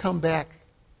always come back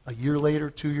a year later,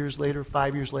 2 years later,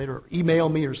 5 years later, or email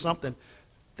me or something.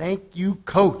 Thank you,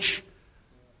 Coach.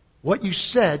 What you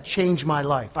said changed my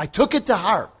life. I took it to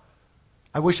heart.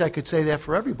 I wish I could say that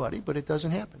for everybody, but it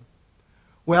doesn't happen.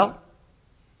 Well,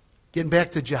 getting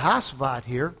back to Jehoshaphat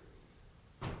here,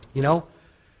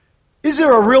 is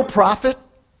there a real prophet?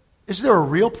 Is there a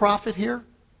real prophet here?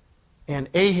 And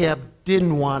Ahab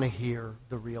didn't want to hear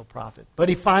the real prophet. But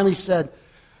he finally said,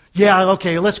 yeah,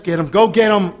 okay, let's get him. Go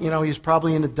get him. He's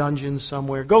probably in a dungeon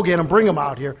somewhere. Go get him. Bring him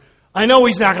out here. I know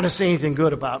he's not going to say anything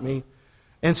good about me.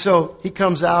 And so he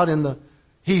comes out, and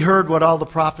he heard what all the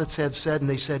prophets had said, and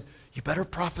they said, you better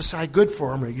prophesy good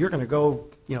for him, or you're going to go,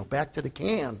 back to the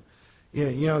can.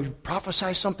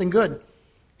 Prophesy something good.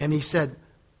 And he said,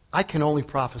 I can only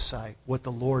prophesy what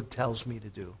the Lord tells me to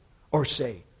do or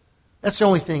say. That's the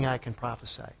only thing I can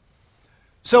prophesy.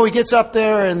 So he gets up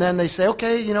there, and then they say,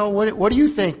 okay, what do you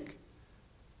think?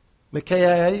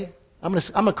 Micaiah, I'm going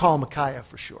to call him Micaiah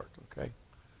for short, okay?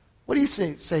 What do you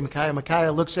say, Micaiah?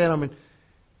 Micaiah looks at him, and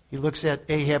he looks at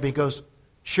Ahab, and he goes,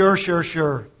 sure.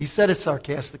 He said it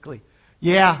sarcastically.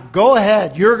 Yeah, go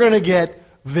ahead. You're going to get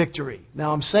victory.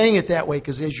 Now, I'm saying it that way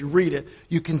because as you read it,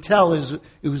 you can tell it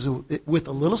was with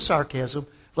a little sarcasm.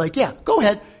 Like, yeah, go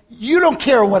ahead. You don't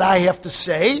care what I have to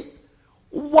say.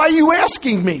 Why are you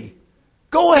asking me?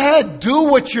 Go ahead. Do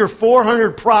what your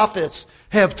 400 prophets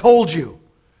have told you.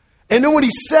 And then when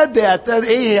he said that, then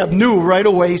Ahab knew right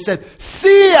away. He said,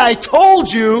 see, I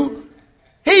told you.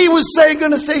 He was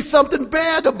going to say something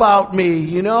bad about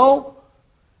me,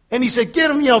 And he said, get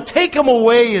him, take him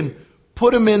away and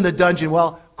put him in the dungeon.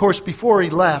 Well, of course, before he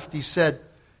left, he said,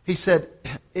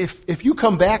 if you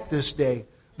come back this day,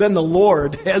 then the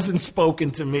Lord hasn't spoken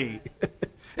to me.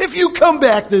 If you come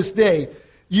back this day,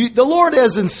 the Lord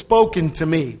hasn't spoken to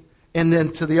me. And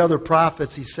then to the other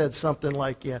prophets, he said something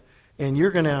like, yeah, and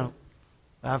you're going to,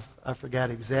 I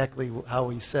forgot exactly how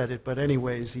he said it, but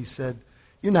anyways, he said,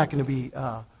 you're not going to be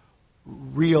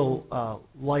real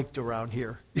liked around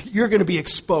here. You're going to be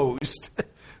exposed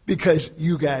because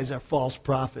you guys are false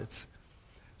prophets.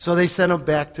 So they sent him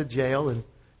back to jail, and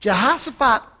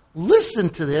Jehoshaphat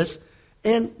listened to this,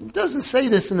 and it doesn't say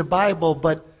this in the Bible,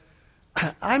 but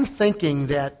I'm thinking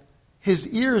that his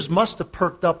ears must have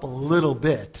perked up a little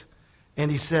bit. And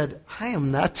he said, I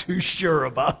am not too sure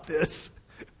about this.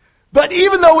 But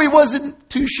even though he wasn't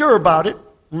too sure about it,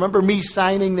 remember me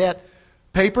signing that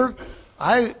paper?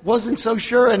 I wasn't so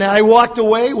sure, and I walked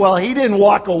away. Well, he didn't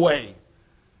walk away.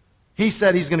 He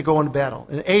said he's going to go into battle.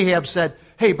 And Ahab said,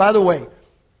 hey, by the way,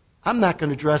 I'm not going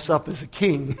to dress up as a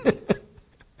king.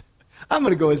 I'm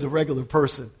going to go as a regular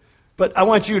person. But I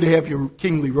want you to have your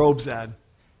kingly robes on.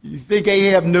 You think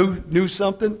Ahab knew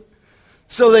something?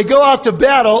 So they go out to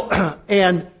battle,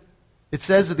 and it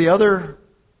says that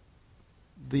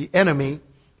the enemy,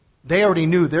 they already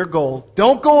knew their goal.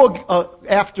 Don't go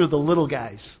after the little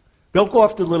guys. Don't go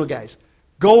after the little guys.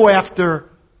 Go after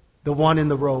the one in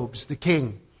the robes, the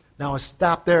king. Now, I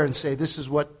stop there and say this is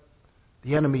what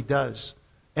the enemy does.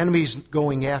 Enemy's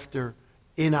going after,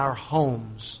 in our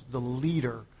homes, the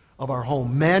leader of our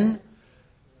home. Men,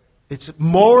 it's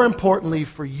more importantly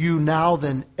for you now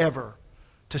than ever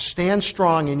to stand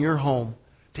strong in your home,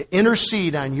 to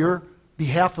intercede on your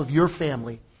behalf of your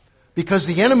family, because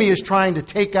the enemy is trying to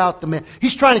take out the men.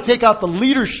 He's trying to take out the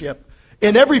leadership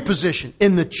in every position,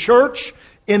 in the church,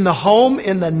 in the home,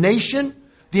 in the nation.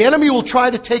 The enemy will try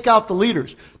to take out the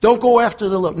leaders. Don't go after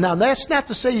the little. Now, that's not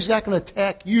to say he's not going to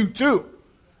attack you too.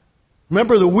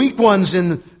 Remember the weak ones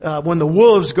when the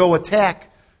wolves go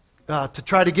attack to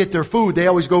try to get their food, they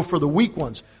always go for the weak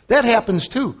ones. That happens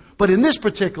too. But in this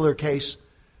particular case,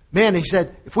 man, he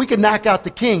said, if we can knock out the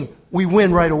king, we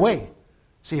win right away.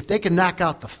 See, if they can knock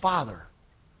out the father,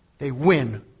 they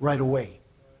win right away.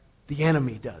 The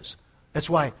enemy does. That's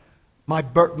why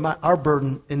our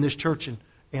burden in this church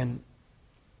and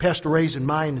Pastor Ray's and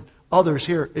mine and others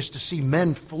here is to see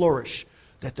men flourish,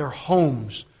 that their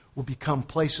homes will become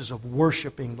places of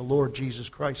worshiping the Lord Jesus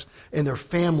Christ, and their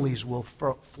families will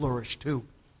flourish too.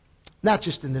 Not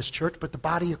just in this church, but the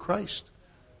body of Christ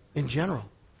in general.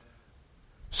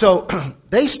 So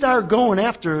they start going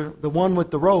after the one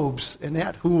with the robes, and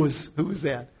who was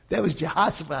that? That was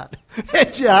Jehoshaphat.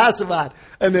 Jehoshaphat.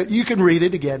 And you can read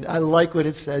it again. I like what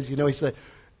it says. He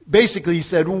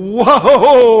said,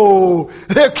 whoa,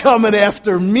 they're coming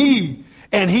after me.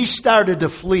 And he started to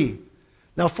flee.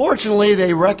 Now, fortunately,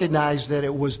 they recognized that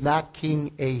it was not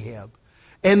King Ahab.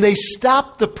 And they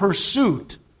stopped the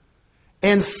pursuit.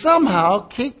 And somehow,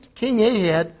 King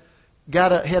Ahab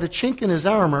had a chink in his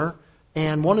armor,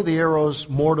 and one of the arrows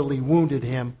mortally wounded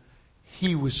him.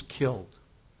 He was killed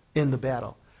in the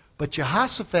battle. But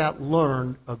Jehoshaphat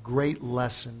learned a great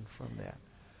lesson from that.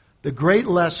 The great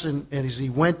lesson, and as he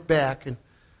went back, and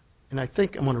I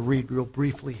think I'm going to read real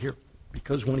briefly here,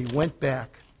 because when he went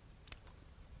back,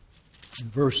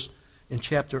 in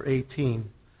chapter 18,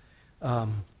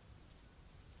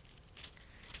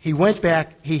 he went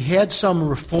back, he had some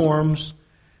reforms,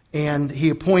 and he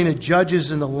appointed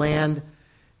judges in the land,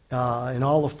 in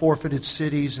all the forfeited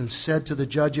cities, and said to the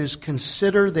judges,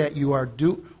 consider that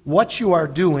what you are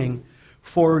doing,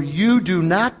 for you do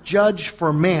not judge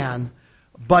for man,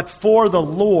 but for the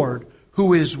Lord,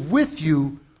 who is with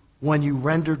you when you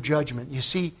render judgment. You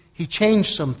see, he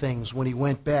changed some things when he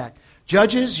went back.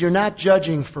 Judges, you're not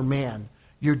judging for man.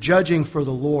 You're judging for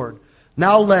the Lord.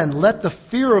 Now then, let the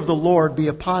fear of the Lord be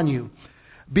upon you.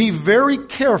 Be very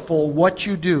careful what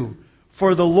you do,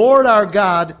 for the Lord our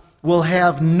God will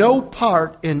have no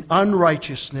part in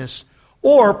unrighteousness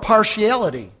or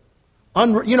partiality.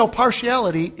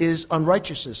 Partiality is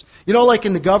unrighteousness. Like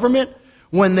in the government,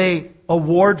 when they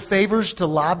award favors to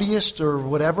lobbyists or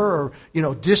whatever,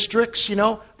 or, districts,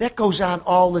 that goes on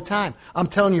all the time. I'm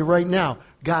telling you right now,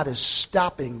 God is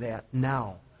stopping that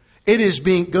now. It is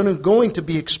going to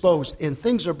be exposed, and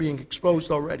things are being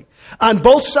exposed already. On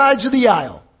both sides of the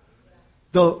aisle,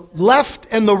 the left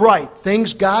and the right,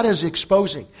 things God is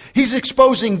exposing. He's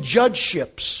exposing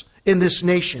judgeships in this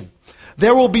nation.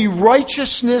 There will be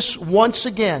righteousness once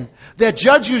again, that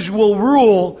judges will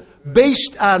rule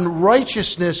based on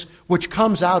righteousness which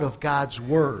comes out of God's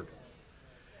Word.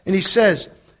 And he says,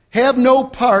 have no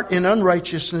part in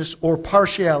unrighteousness or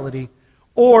partiality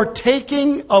or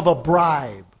taking of a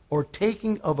bribe. Or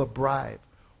taking of a bribe.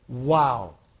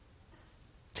 Wow.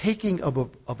 Taking of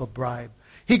a bribe.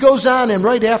 He goes on, and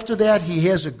right after that, he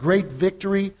has a great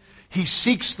victory. He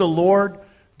seeks the Lord.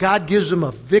 God gives him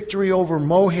a victory over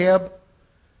Moab.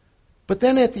 But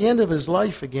then at the end of his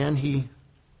life again,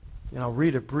 I'll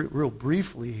read it real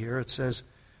briefly here. It says,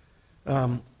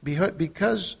 after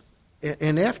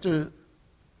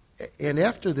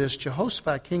this,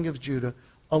 Jehoshaphat, king of Judah,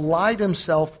 allied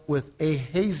himself with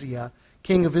Ahaziah,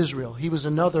 king of Israel. He was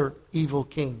another evil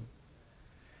king.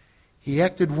 He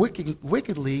acted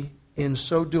wickedly in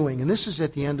so doing. And this is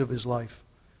at the end of his life.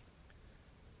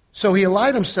 So he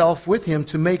allied himself with him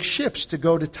to make ships to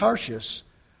go to Tarshish.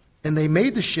 And they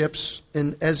made the ships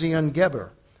in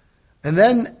Ezion-Geber. And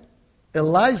then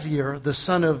Eliezer, the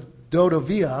son of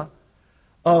Dodaviah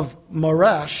of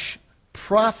Marash,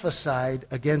 prophesied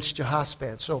against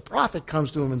Jehoshaphat. So a prophet comes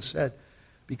to him and said,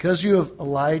 because you have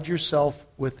allied yourself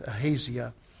with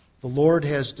Ahaziah, the Lord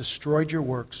has destroyed your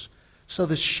works. So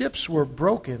the ships were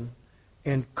broken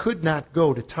and could not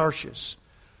go to Tarshish.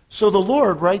 So the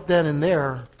Lord, right then and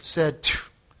there, said,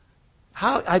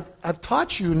 I've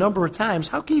taught you a number of times.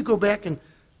 How can you go back and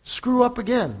screw up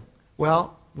again?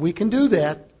 Well, we can do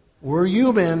that. We're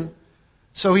human.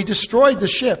 So he destroyed the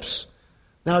ships.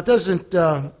 Now, it doesn't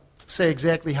say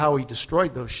exactly how he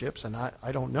destroyed those ships, and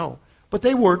I don't know. But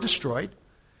they were destroyed.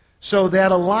 So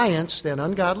that alliance, that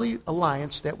ungodly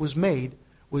alliance that was made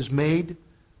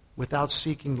without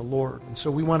seeking the Lord. And so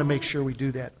we want to make sure we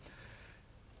do that.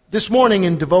 This morning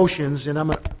in devotions, and I'm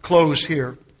going to close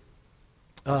here,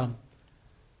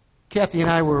 Kathy and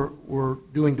I were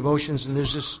doing devotions, and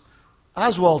there's this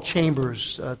Oswald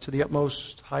Chambers, to the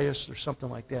utmost, highest, or something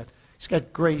like that. He's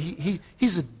got great,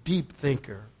 he's a deep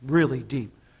thinker, really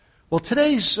deep. Well,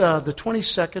 today's the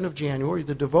 22nd of January,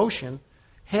 the devotion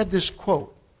had this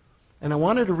quote. And I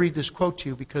wanted to read this quote to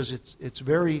you because it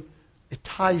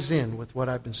ties in with what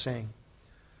I've been saying.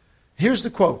 Here's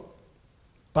the quote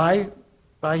by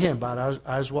him, by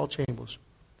Oswald Chambers.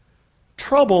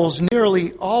 Troubles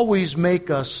nearly always make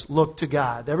us look to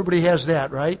God. Everybody has that,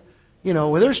 right?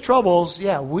 When there's troubles,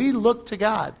 we look to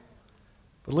God.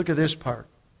 But look at this part.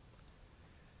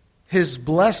 His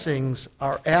blessings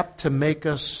are apt to make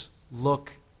us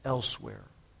look elsewhere.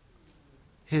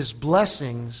 His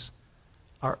blessings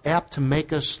are apt to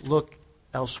make us look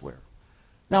elsewhere.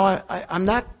 Now, I'm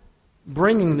not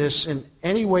bringing this in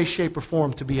any way, shape, or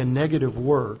form to be a negative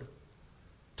word,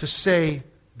 to say,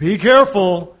 be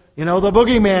careful, the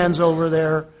boogeyman's over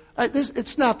there.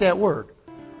 It's not that word.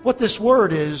 what this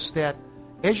word is, that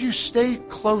as you stay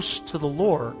close to the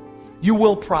Lord, you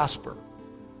will prosper.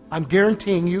 I'm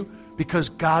guaranteeing you, because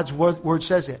God's word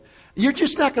says it. You're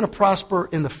just not going to prosper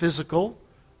in the physical.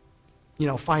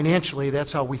 Financially,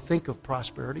 that's how we think of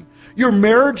prosperity. Your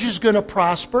marriage is going to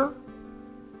prosper.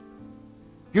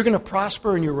 You're going to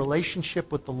prosper in your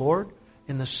relationship with the Lord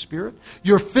in the Spirit.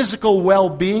 Your physical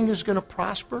well-being is going to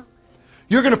prosper.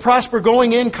 You're going to prosper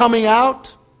going in, coming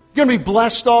out. You're going to be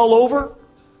blessed all over.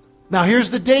 Now, here's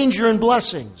the danger in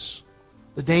blessings.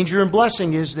 The danger in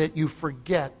blessing is that you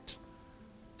forget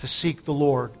to seek the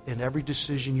Lord in every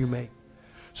decision you make.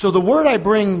 So the word I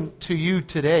bring to you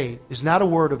today is not a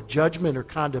word of judgment or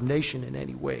condemnation in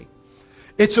any way.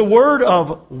 It's a word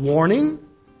of warning,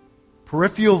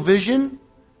 peripheral vision,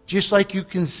 just like you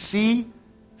can see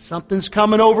something's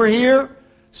coming over here,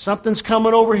 something's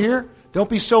coming over here. Don't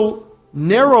be so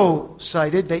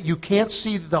narrow-sighted that you can't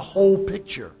see the whole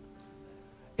picture.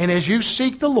 And as you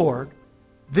seek the Lord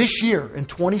this year in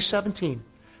 2017,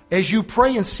 as you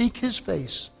pray and seek His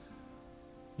face,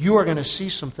 you are going to see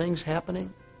some things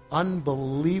happening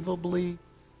unbelievably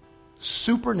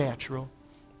supernatural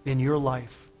in your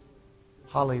life.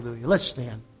 Hallelujah. Let's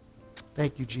stand.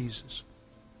 Thank you, Jesus.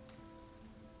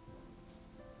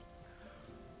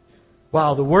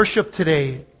 Wow, the worship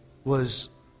today was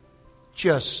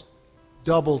just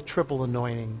double, triple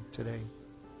anointing today.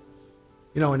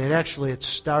 And it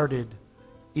started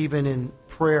even in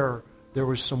prayer. There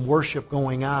was some worship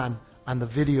going on the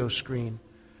video screen.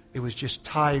 It was just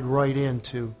tied right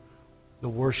into the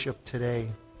worship today.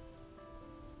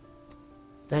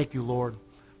 Thank you, Lord.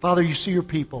 Father, you see your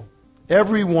people,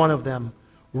 every one of them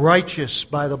righteous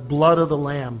by the blood of the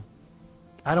Lamb.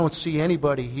 I don't see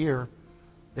anybody here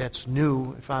that's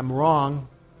new. If I'm wrong,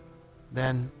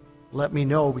 then let me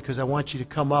know, because I want you to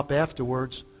come up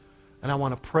afterwards and I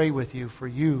want to pray with you for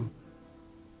you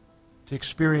to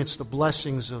experience the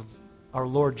blessings of our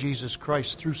Lord Jesus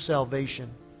Christ through salvation.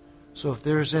 So if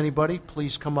there's anybody,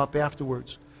 please come up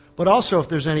afterwards. But also, if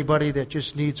there's anybody that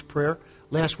just needs prayer,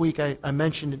 last week I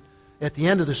mentioned at the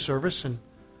end of the service and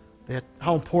that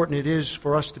how important it is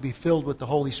for us to be filled with the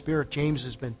Holy Spirit. James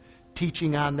has been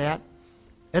teaching on that.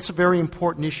 That's a very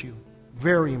important issue,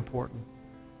 very important.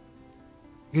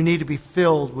 You need to be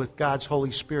filled with God's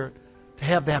Holy Spirit to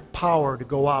have that power to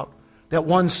go out. That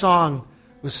one song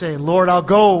was saying, Lord, I'll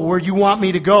go where you want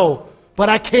me to go, but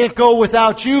I can't go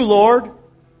without you, Lord.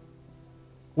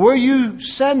 Where you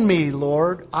send me,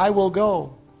 Lord, I will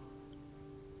go.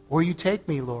 Where you take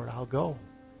me, Lord, I'll go.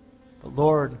 But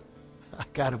Lord, I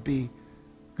got to be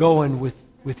going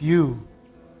with you.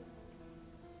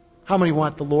 How many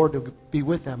want the Lord to be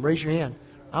with them? Raise your hand.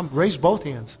 Raise both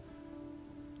hands.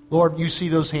 Lord, you see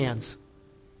those hands.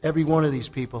 Every one of these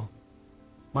people,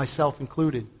 myself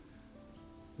included.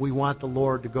 We want the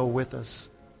Lord to go with us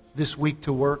this week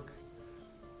to work,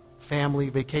 family,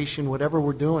 vacation, whatever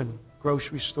we're doing,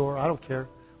 grocery store, I don't care,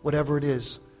 whatever it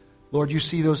is. Lord, you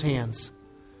see those hands.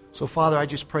 So, Father, I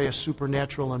just pray a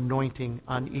supernatural anointing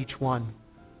on each one,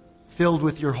 filled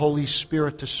with your Holy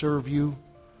Spirit to serve you.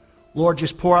 Lord,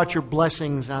 just pour out your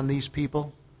blessings on these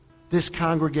people, this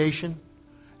congregation.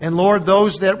 And Lord,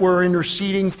 those that we're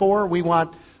interceding for, we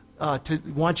want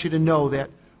you to know that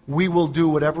we will do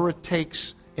whatever it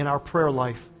takes in our prayer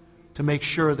life to make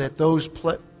sure that those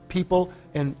people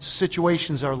and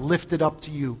situations are lifted up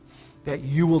to you, that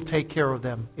you will take care of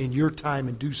them in your time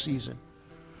and due season.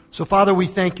 So, Father, we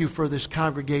thank you for this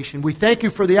congregation. We thank you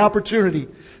for the opportunity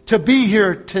to be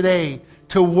here today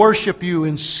to worship you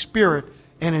in spirit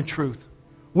and in truth.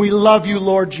 We love you,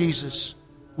 Lord Jesus.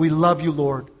 We love you,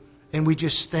 Lord. And we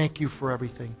just thank you for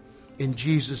everything. In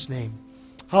Jesus' name.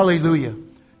 Hallelujah.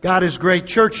 God is great.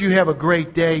 Church, you have a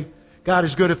great day. God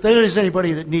is good. If there is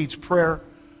anybody that needs prayer,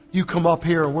 you come up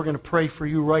here and we're going to pray for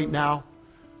you right now.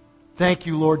 Thank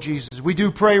you, Lord Jesus. We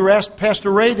do pray,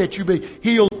 Pastor Ray, that you be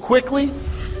healed quickly.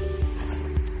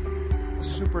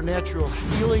 Supernatural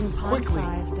healing quickly.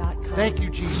 Thank you,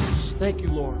 Jesus. Thank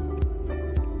you, Lord.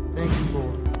 Thank you,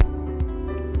 Lord.